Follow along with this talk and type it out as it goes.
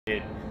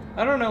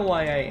I don't know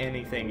why I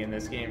anything in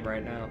this game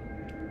right now.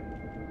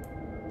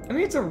 I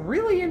mean, it's a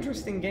really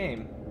interesting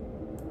game.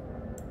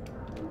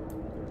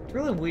 It's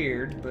really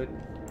weird, but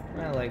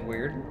I like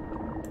weird.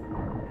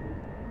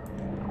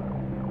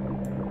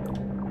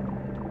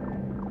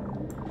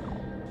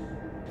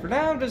 For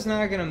now, I'm just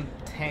not gonna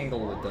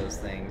tangle with those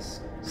things.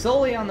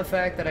 Solely on the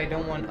fact that I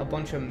don't want a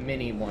bunch of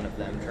mini one of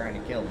them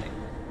trying to kill me.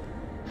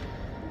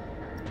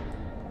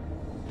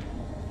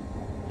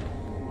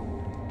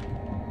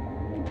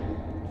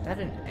 Is that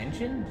an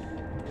engine?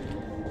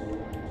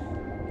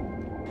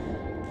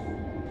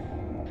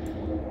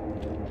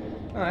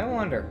 Oh, I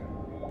wonder.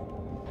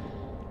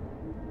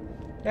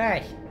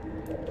 Hey!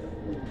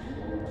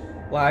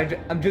 Well,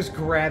 I'm just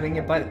grabbing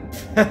it by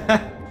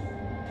the...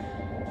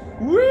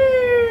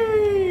 Whee!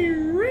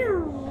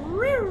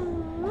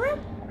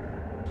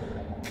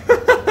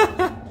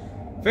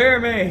 Fear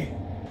me,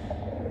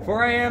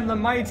 for I am the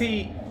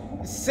mighty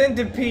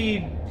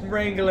centipede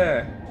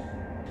wrangler.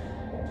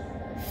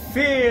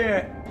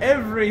 Fear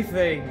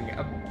everything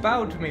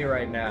about me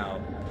right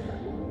now.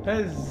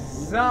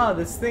 Huzzah,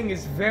 this thing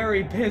is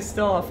very pissed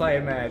off, I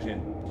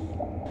imagine.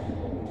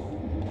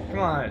 Come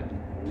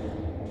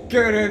on.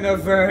 Get in the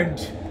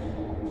vent!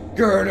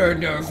 Get in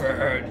the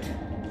vent!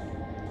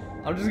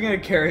 I'm just gonna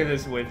carry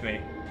this with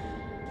me.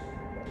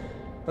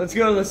 Let's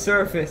go to the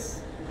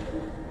surface.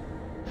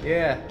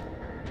 Yeah.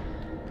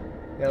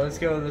 Yeah, let's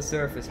go to the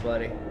surface,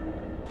 buddy.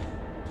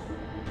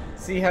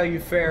 See how you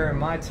fare in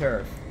my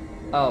turf.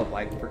 Oh,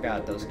 I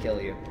forgot those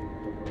kill you.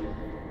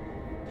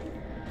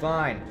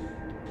 Fine.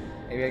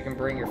 Maybe I can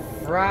bring your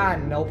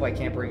friend. Nope, I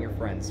can't bring your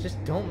friends.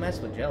 Just don't mess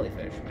with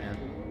jellyfish, man.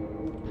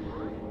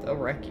 They'll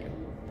wreck you.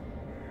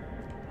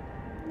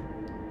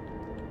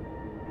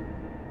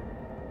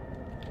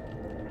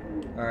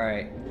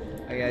 Alright.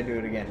 I gotta do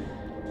it again.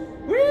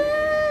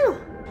 Woo!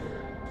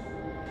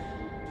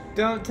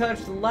 Don't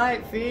touch the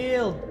light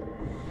field.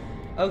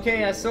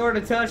 Okay, I sort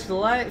of touched the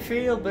light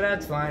field, but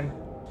that's fine.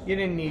 You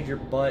didn't need your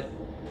butt.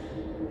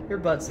 Your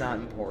butt's not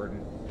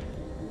important.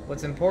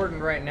 What's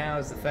important right now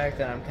is the fact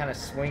that I'm kind of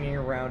swinging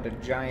around a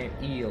giant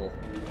eel.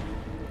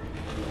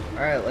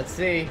 Alright, let's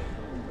see.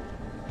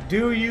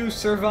 Do you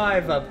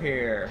survive up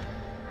here?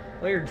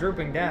 Well, you're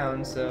drooping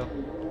down, so...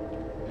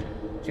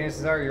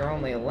 chances are you're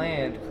only a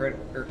land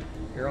critter.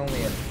 You're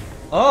only a...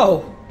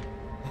 Oh!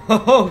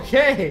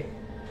 Okay!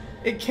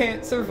 It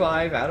can't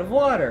survive out of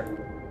water.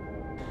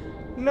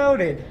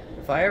 Noted.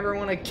 If I ever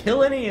want to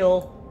kill an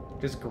eel,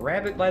 just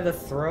grab it by the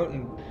throat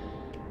and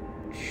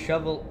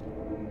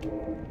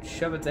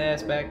shove its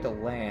ass back to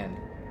land.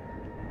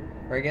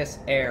 Or I guess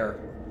air.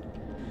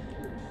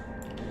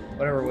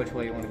 Whatever which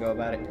way you want to go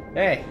about it.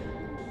 Hey!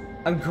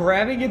 I'm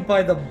grabbing it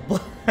by the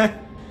butt.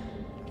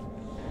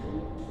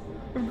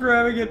 I'm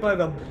grabbing it by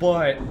the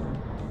butt.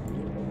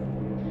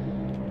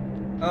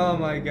 Oh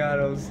my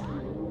god,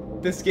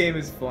 this game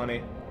is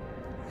funny.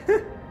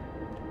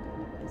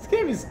 This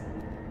game is...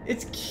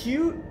 it's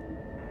cute,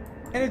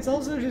 and it's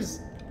also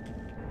just...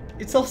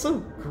 it's also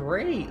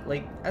great.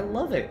 Like, I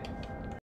love it.